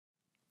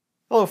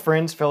Hello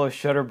friends, fellow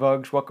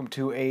Shutterbugs. Welcome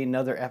to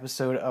another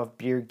episode of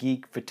Beer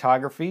Geek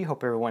Photography.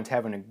 Hope everyone's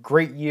having a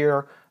great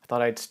year. I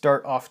thought I'd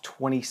start off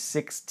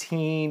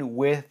 2016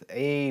 with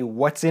a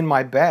what's in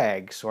my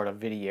bag sort of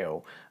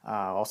video.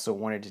 Also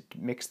wanted to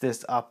mix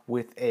this up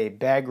with a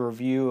bag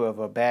review of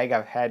a bag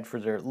I've had for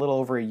a little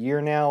over a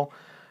year now.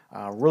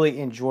 Really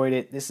enjoyed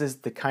it. This is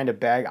the kind of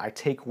bag I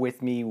take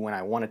with me when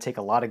I want to take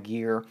a lot of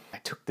gear. I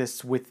took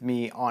this with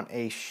me on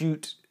a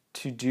shoot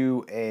to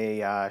do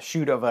a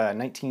shoot of a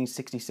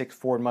 1966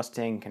 Ford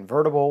Mustang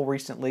convertible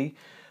recently.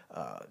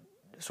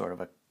 Sort of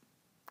a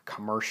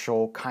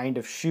commercial kind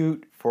of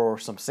shoot for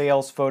some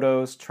sales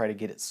photos, try to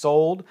get it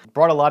sold.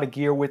 Brought a lot of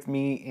gear with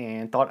me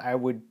and thought I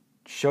would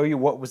show you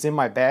what was in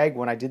my bag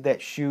when I did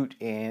that shoot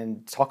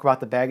and talk about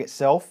the bag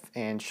itself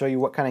and show you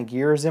what kind of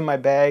gear is in my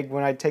bag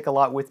when I take a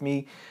lot with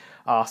me.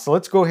 So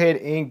let's go ahead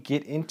and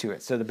get into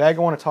it. So the bag I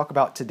want to talk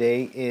about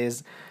today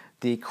is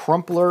the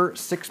Crumpler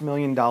 $6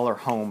 Million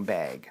Home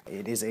Bag.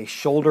 It is a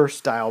shoulder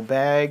style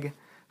bag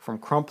from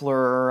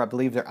Crumpler. I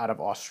believe they're out of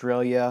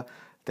Australia.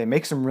 They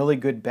make some really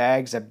good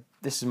bags.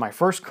 This is my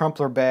first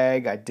Crumpler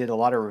bag. I did a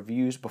lot of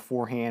reviews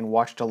beforehand,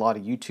 watched a lot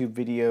of YouTube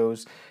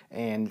videos,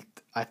 and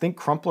I think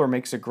Crumpler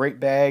makes a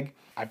great bag.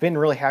 I've been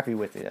really happy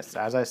with it.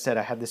 As I said,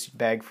 I had this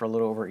bag for a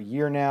little over a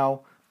year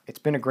now. It's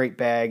been a great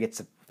bag.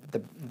 It's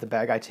the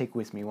bag I take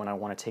with me when I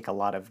want to take a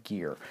lot of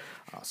gear.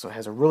 So it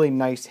has a really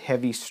nice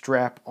heavy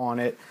strap on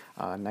it,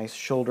 nice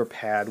shoulder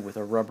pad with a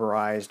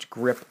rubberized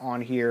grip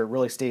on here. It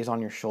really stays on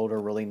your shoulder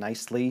really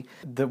nicely.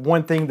 The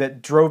one thing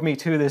that drove me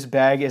to this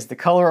bag is the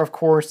color, of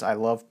course. I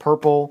love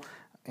purple.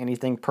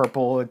 Anything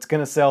purple, it's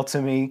gonna sell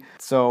to me.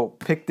 So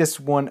picked this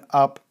one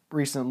up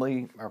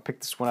recently, or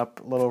picked this one up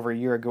a little over a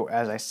year ago,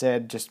 as I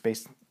said, just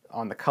based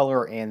on the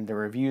color and the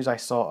reviews I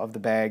saw of the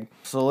bag.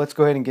 So let's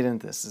go ahead and get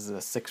into this. This is a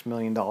 $6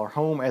 million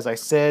home. As I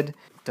said,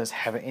 it does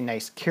have a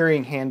nice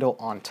carrying handle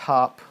on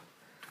top.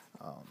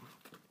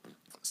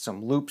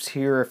 Some loops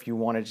here if you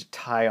wanted to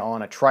tie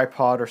on a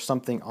tripod or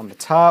something on the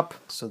top.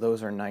 So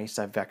those are nice.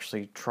 I've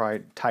actually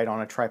tied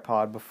on a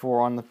tripod before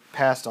on the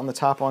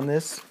top on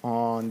this.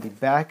 On the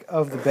back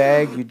of the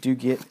bag, you do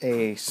get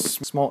a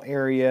small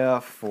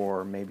area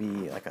for maybe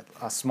like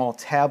a small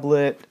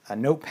tablet, a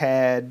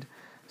notepad,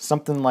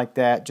 something like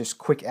that, just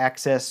quick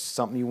access,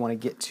 something you want to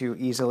get to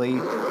easily.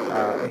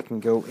 It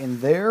can go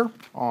in there.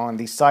 On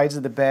the sides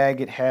of the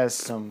bag, it has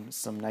some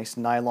nice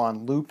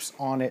nylon loops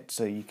on it,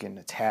 so you can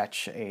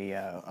attach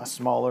a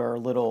smaller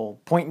little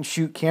point and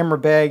shoot camera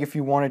bag if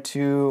you wanted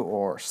to,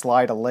 or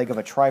slide a leg of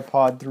a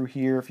tripod through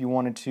here if you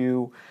wanted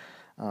to.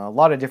 A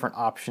lot of different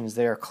options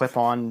there. Clip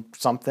on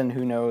something,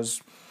 who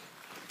knows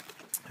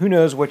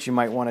what you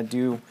might want to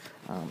do.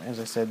 As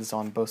I said, it's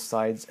on both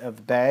sides of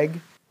the bag.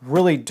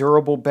 Really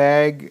durable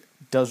bag,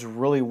 does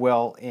really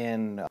well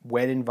in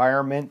wet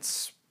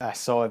environments. I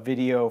saw a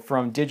video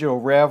from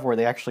Digital Rev where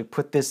they actually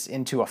put this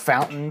into a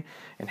fountain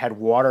and had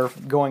water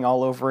going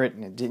all over it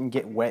and it didn't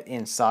get wet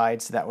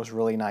inside, so that was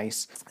really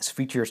nice. This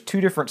features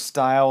two different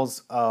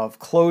styles of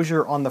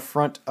closure on the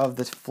front of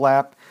the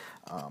flap.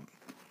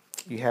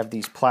 You have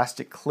these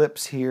plastic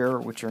clips here,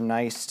 which are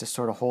nice to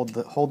sort of hold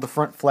the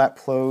front flap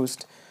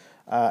closed.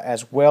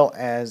 As well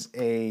as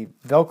a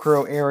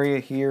Velcro area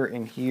here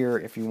and here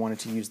if you wanted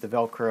to use the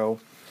Velcro.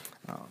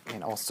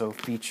 And also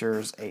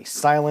features a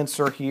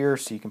silencer here,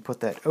 so you can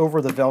put that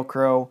over the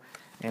Velcro.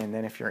 And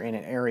then if you're in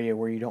an area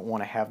where you don't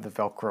want to have the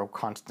Velcro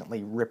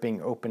constantly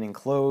ripping open and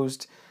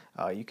closed,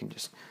 you can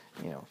just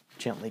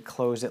gently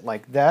close it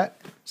like that.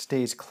 It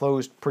stays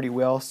closed pretty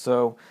well.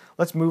 So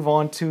let's move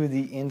on to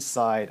the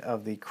inside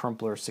of the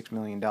Crumpler $6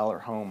 Million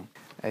home.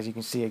 As you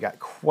can see, I got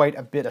quite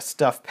a bit of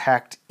stuff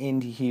packed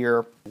into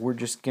here. We're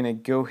just gonna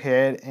go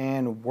ahead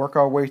and work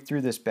our way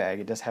through this bag.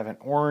 It does have an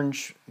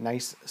orange,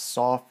 nice,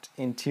 soft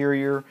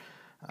interior,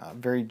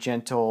 very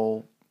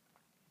gentle,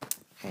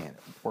 and it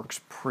works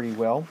pretty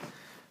well.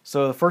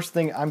 So the first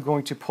thing I'm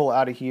going to pull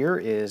out of here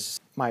is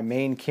my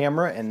main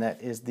camera, and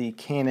that is the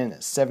Canon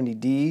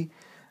 70D.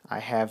 I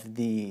have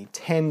the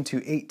 10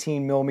 to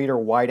 18 millimeter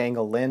wide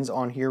angle lens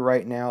on here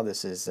right now.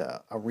 This is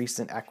a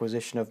recent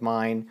acquisition of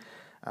mine.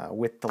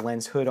 With the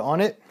lens hood on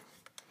it.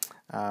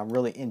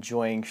 Really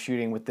enjoying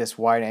shooting with this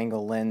wide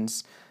angle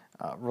lens.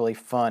 Really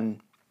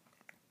fun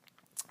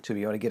to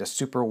be able to get a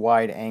super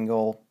wide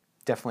angle.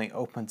 Definitely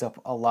opens up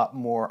a lot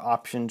more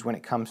options when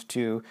it comes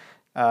to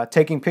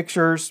taking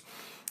pictures.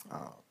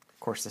 Of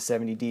course, the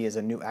 70D is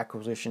a new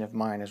acquisition of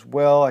mine as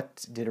well. I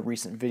did a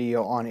recent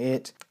video on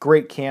it.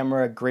 Great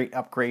camera, great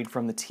upgrade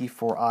from the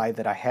T4i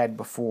that I had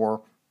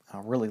before.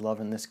 Really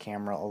loving this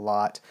camera a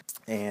lot.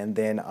 And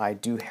then I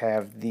do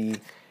have the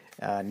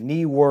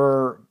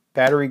Neewer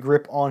battery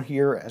grip on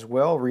here as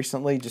well.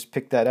 Recently just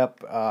picked that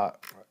up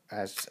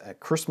as a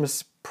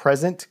Christmas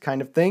present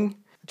kind of thing.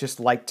 Just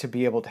like to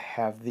be able to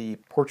have the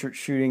portrait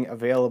shooting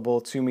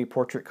available to me,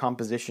 portrait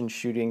composition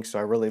shooting, so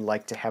I really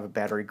like to have a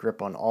battery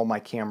grip on all my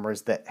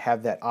cameras that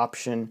have that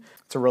option.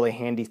 It's a really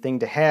handy thing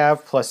to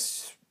have,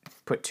 plus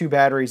put two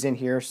batteries in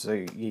here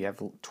so you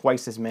have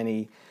twice as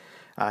many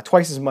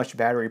twice as much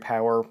battery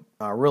power.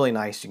 Really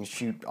nice. You can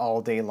shoot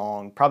all day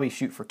long. Probably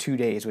shoot for 2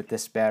 days with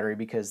this battery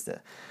because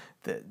the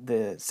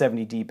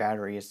 70D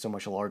battery is so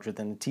much larger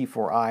than the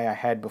T4i I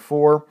had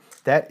before.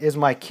 That is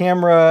my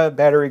camera,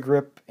 battery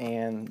grip,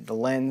 and the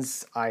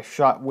lens I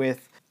shot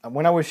with.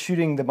 When I was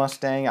shooting the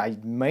Mustang, I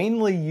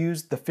mainly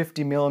used the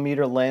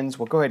 50mm lens.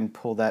 We'll go ahead and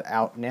pull that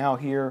out now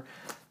here.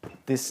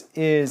 This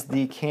is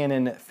the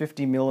Canon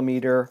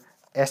 50mm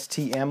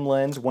STM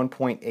lens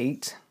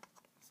 1.8.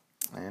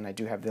 And I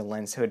do have the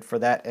lens hood for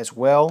that as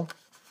well.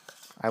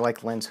 I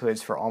like lens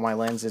hoods for all my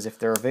lenses if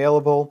they're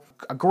available.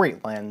 A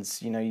great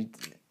lens, you know,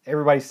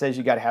 everybody says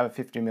you got to have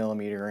a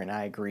 50mm, and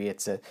I agree.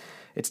 It's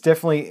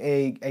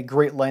definitely a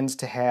great lens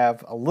to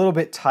have. A little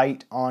bit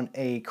tight on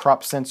a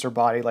crop sensor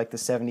body like the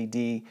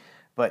 70D,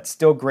 but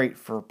still great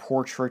for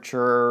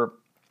portraiture.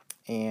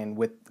 And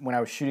when I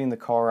was shooting the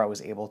car, I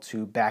was able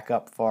to back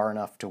up far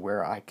enough to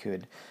where I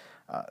could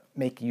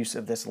make use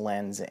of this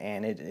lens,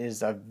 and it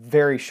is a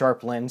very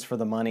sharp lens for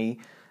the money.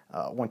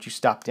 Once you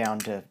stop down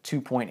to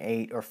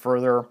 2.8 or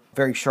further,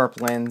 very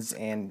sharp lens,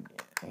 and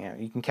you know,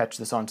 you can catch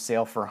this on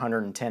sale for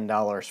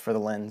 $110 for the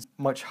lens.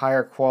 Much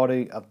higher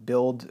quality of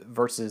build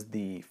versus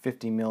the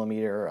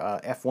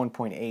 50mm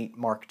f1.8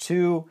 Mark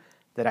II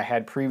that I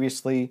had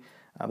previously.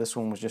 This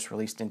one was just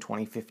released in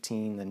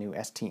 2015, the new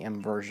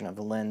STM version of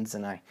the lens,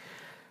 and I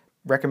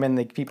recommend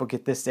that people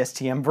get this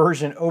STM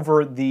version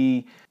over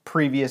the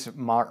previous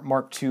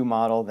Mark II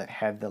model that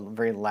had the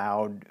very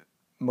loud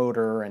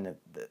motor, and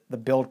the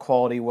build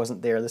quality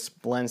wasn't there. This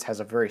lens has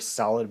a very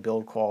solid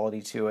build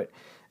quality to it.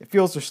 It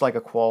feels just like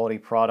a quality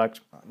product.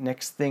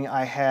 Next thing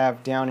I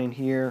have down in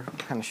here, I'll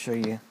kind of show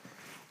you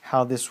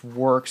how this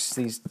works.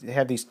 They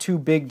have these two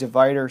big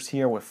dividers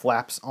here with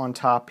flaps on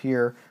top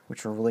here,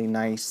 which are really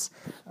nice.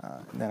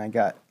 Then I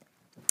got,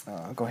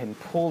 I'll go ahead and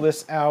pull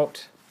this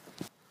out.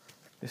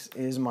 This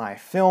is my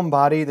film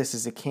body. This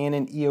is a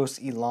Canon EOS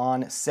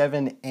Elan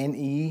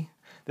 7NE.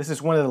 This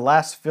is one of the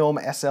last film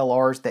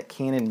SLRs that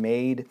Canon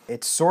made.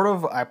 It's sort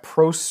of a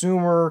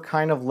prosumer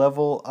kind of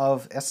level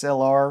of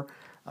SLR.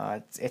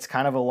 It's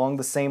kind of along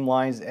the same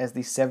lines as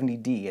the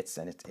 70D.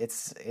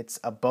 It's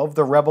above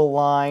the Rebel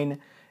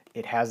line.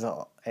 It adds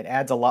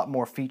a lot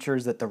more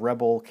features that the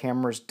Rebel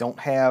cameras don't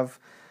have.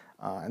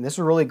 And this is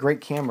a really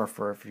great camera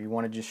for if you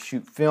want to just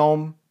shoot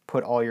film.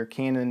 Put all your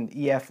Canon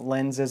EF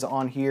lenses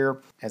on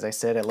here. As I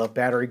said, I love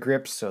battery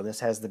grips, so this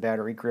has the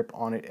battery grip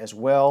on it as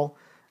well.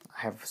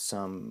 I have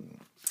some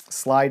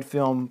slide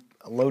film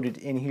loaded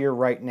in here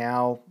right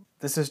now.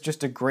 This is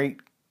just a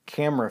great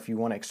camera if you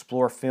want to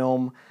explore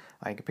film.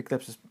 I can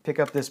pick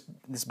up this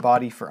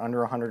body for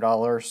under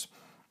 $100.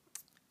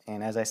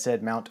 And as I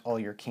said, mount all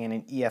your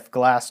Canon EF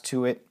glass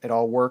to it. It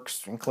all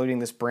works, including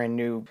this brand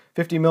new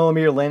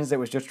 50mm lens that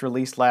was just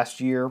released last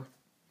year.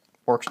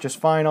 Works just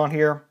fine on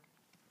here.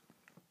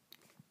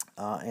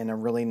 And a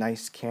really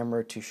nice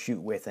camera to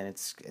shoot with, and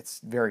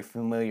it's very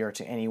familiar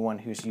to anyone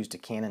who's used a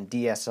Canon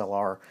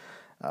DSLR.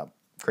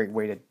 Great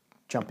way to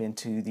jump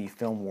into the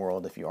film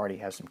world if you already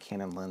have some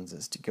Canon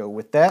lenses to go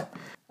with that.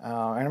 And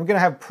I'm going to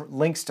have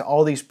links to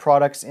all these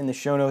products in the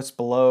show notes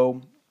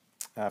below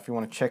if you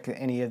want to check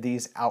any of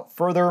these out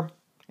further,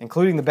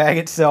 including the bag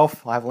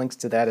itself. I'll have links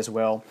to that as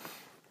well.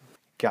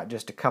 Got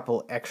just a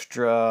couple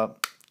extra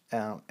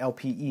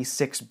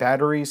LPE6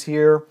 batteries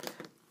here.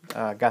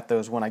 Got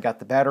those when I got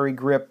the battery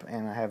grip,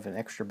 and I have an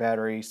extra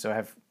battery, so I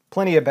have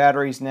plenty of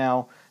batteries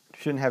now.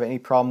 Shouldn't have any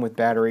problem with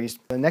batteries.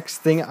 The next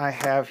thing I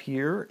have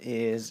here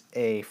is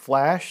a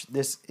flash.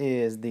 This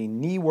is the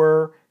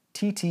Neewer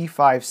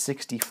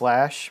TT560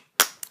 flash.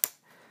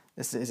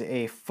 This is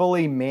a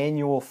fully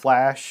manual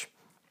flash.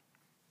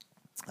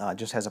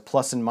 Just has a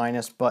plus and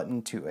minus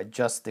button to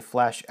adjust the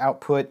flash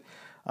output.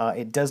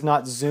 It does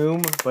not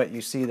zoom, but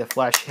you see the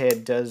flash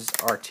head does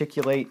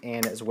articulate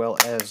and as well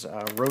as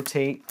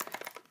rotate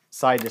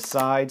side to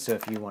side. So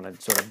if you want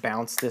to sort of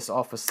bounce this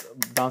off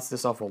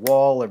a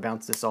wall or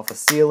bounce this off a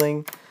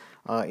ceiling,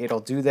 it'll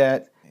do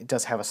that. It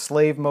does have a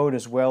slave mode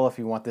as well if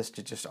you want this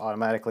to just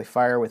automatically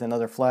fire with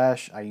another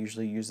flash. I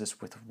usually use this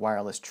with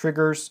wireless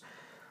triggers,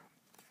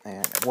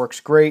 and it works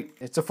great.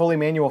 It's a fully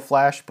manual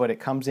flash, but it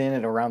comes in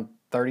at around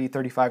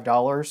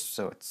 $35,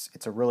 so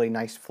it's a really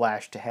nice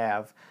flash to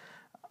have.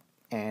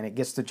 And it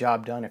gets the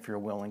job done if you're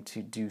willing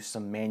to do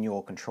some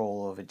manual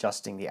control of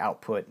adjusting the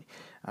output.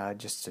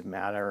 Just a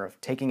matter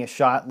of taking a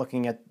shot,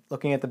 looking at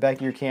the back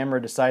of your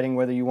camera, deciding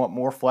whether you want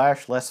more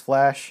flash, less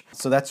flash.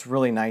 So that's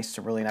really nice,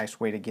 a really nice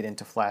way to get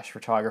into flash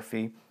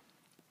photography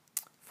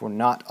for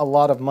not a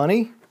lot of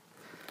money.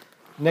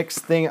 Next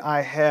thing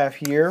I have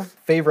here,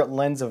 favorite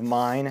lens of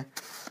mine.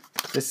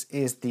 This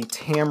is the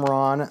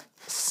Tamron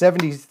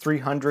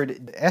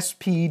 7300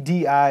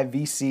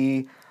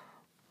 SPDI-VC.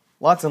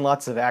 Lots and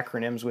lots of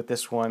acronyms with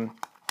this one,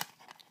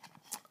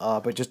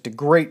 but just a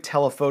great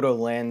telephoto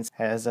lens.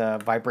 Has a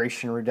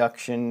vibration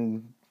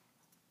reduction,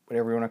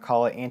 whatever you want to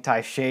call it,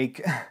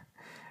 anti-shake,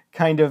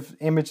 kind of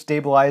image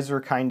stabilizer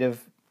kind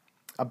of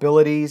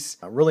abilities.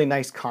 A really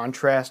nice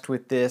contrast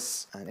with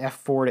this, an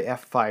f4 to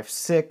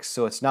f5.6,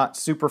 so it's not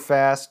super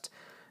fast.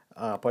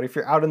 But if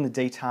you're out in the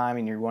daytime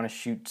and you want to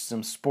shoot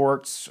some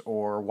sports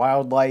or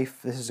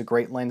wildlife, this is a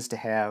great lens to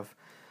have.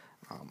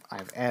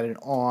 I've added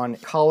on a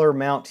collar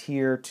mount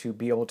here to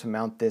be able to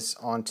mount this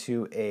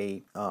onto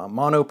a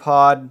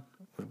monopod.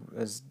 I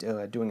was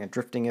doing a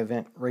drifting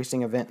event,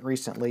 racing event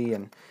recently,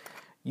 and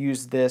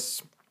used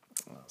this.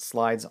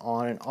 Slides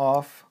on and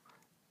off.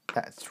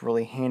 That's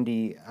really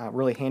handy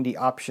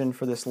option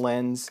for this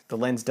lens. The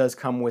lens does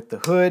come with the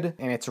hood,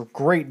 and it's a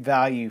great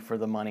value for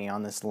the money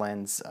on this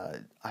lens.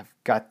 I've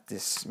got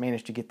this,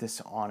 managed to get this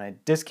on a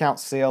discount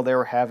sale they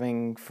were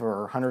having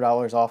for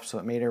 $100 off, so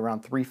it made it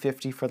around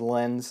 $350 for the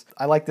lens.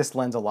 I like this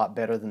lens a lot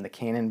better than the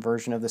Canon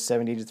version of the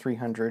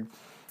 70-300.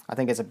 I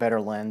think it's a better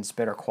lens,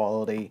 better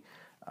quality.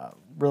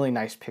 Really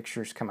nice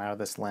pictures come out of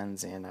this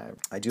lens, and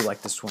I do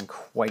like this one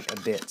quite a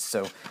bit.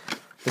 So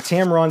the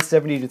Tamron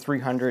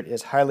 70-300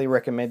 is highly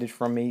recommended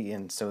from me,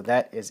 and so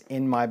that is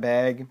in my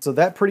bag. So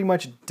that pretty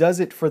much does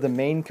it for the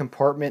main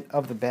compartment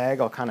of the bag.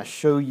 I'll kind of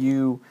show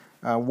you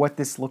what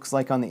this looks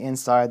like on the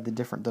inside, the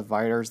different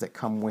dividers that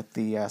come with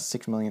the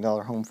 $6 million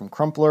home from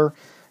Crumpler.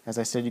 As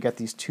I said, you got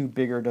these two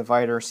bigger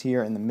dividers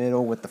here in the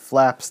middle with the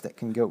flaps that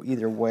can go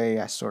either way.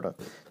 I sort of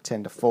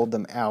tend to fold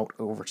them out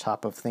over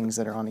top of things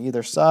that are on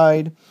either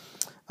side.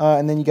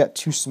 And then you got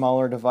two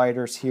smaller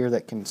dividers here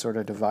that can sort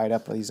of divide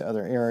up these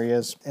other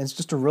areas. And it's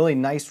just a really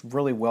nice,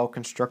 really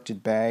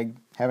well-constructed bag.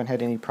 Haven't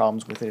had any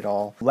problems with it at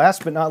all.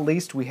 Last but not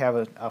least, we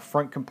have a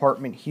front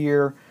compartment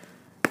here.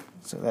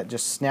 So that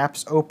just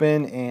snaps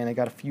open, and I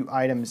got a few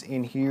items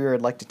in here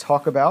I'd like to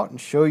talk about and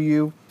show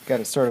you.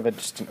 Got a sort of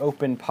just an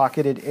open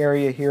pocketed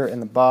area here in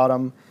the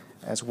bottom,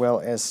 as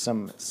well as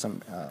some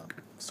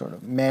sort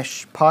of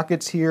mesh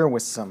pockets here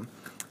with some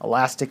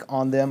elastic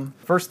on them.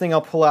 First thing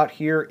I'll pull out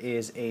here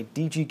is a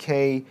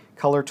DGK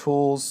Color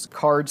Tools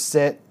card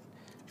set.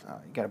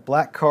 You got a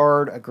black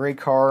card, a gray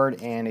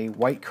card, and a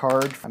white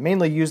card. I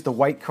mainly use the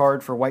white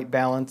card for white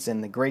balance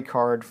and the gray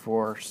card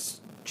for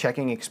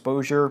checking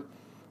exposure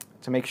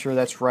to make sure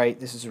that's right.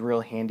 This is a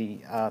real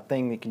handy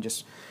thing that you can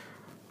just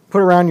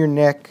put around your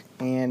neck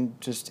and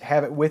just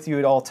have it with you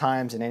at all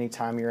times, and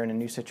anytime you're in a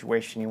new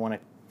situation you want to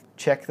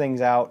check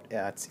things out.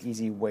 It's an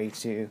easy way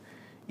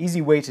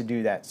to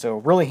do that. So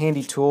really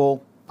handy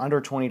tool,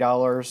 under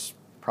 $20,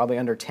 probably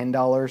under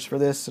 $10 for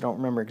this. I don't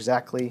remember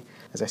exactly.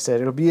 As I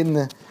said, it'll be in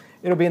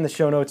the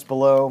show notes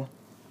below.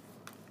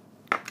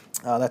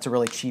 That's a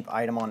really cheap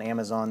item on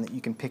Amazon that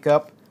you can pick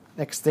up.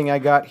 Next thing I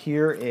got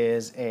here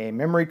is a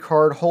memory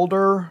card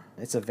holder.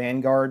 It's a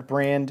Vanguard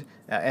brand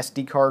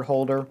SD card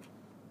holder.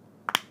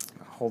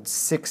 Holds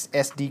 6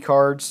 SD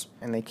cards,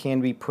 and they can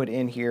be put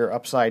in here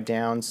upside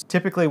down.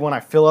 Typically when I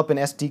fill up an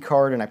SD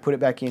card and I put it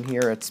back in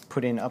here, it's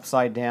put in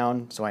upside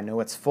down so I know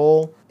it's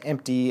full.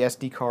 Empty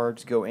SD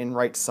cards go in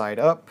right side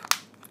up.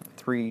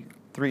 Three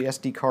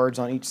SD cards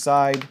on each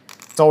side.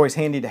 It's always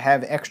handy to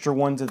have extra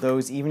ones of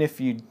those, even if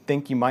you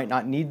think you might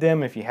not need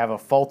them. If you have a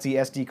faulty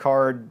SD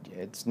card,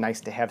 it's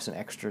nice to have some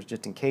extras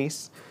just in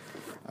case.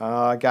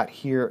 I got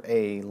here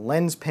a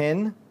lens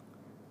pen.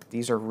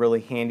 These are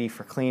really handy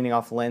for cleaning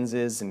off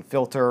lenses and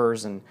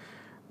filters and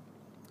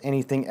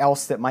anything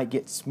else that might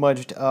get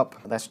smudged up.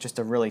 That's just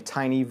a really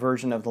tiny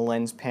version of the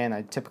lens pen.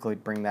 I typically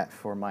bring that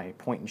for my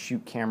point and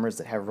shoot cameras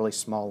that have really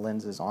small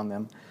lenses on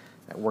them.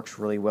 That works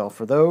really well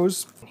for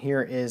those.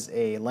 Here is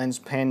a lens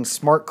pen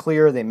Smart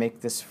Clear. They make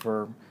this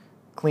for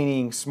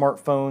cleaning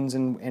smartphones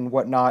and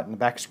whatnot, and the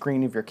back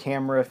screen of your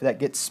camera. If that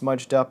gets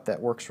smudged up, that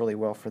works really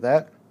well for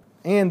that.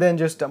 And then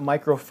just a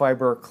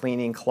microfiber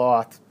cleaning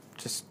cloth,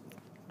 just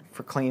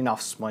for cleaning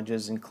off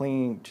smudges and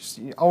cleaning.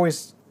 You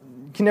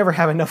can never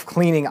have enough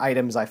cleaning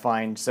items, I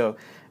find, so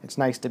it's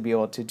nice to be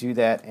able to do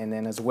that. And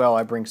then as well,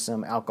 I bring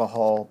some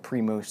alcohol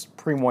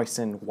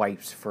pre-moistened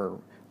wipes for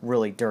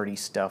really dirty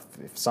stuff.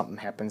 If something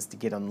happens to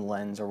get on the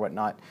lens or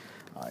whatnot,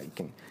 you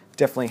can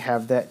definitely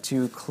have that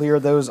to clear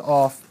those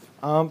off.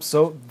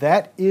 So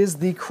that is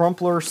the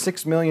Crumpler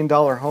 $6 million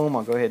home.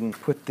 I'll go ahead and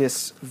put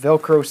this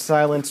Velcro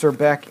silencer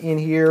back in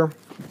here.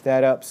 Keep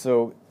that up.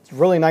 So it's a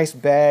really nice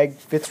bag,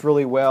 fits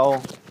really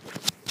well.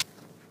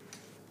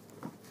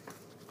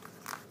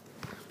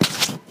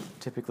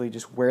 Typically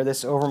just wear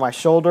this over my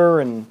shoulder,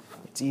 and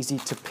it's easy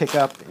to pick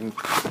up and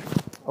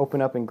open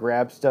up and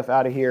grab stuff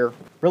out of here.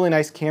 Really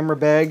nice camera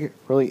bag,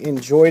 really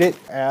enjoyed it.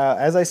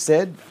 As I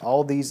said,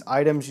 all these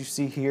items you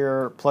see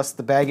here, plus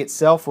the bag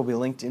itself, will be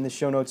linked in the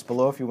show notes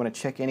below if you want to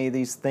check any of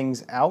these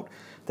things out.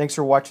 Thanks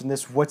for watching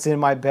this What's in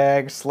My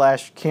Bag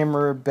 /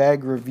 camera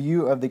bag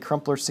review of the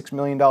Crumpler $6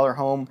 million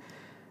home.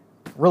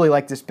 Really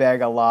like this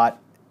bag a lot.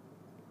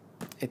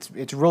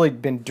 It's really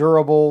been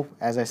durable.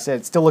 As I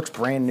said, it still looks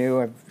brand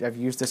new. I've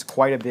used this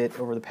quite a bit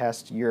over the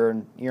past year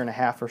and a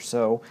half or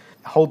so.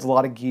 It holds a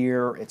lot of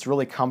gear. It's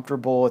really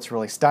comfortable. It's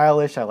really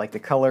stylish. I like the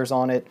colors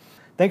on it.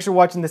 Thanks for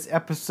watching this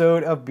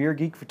episode of Beer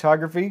Geek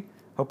Photography.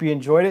 Hope you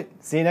enjoyed it.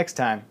 See you next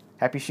time.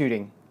 Happy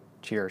shooting.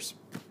 Cheers.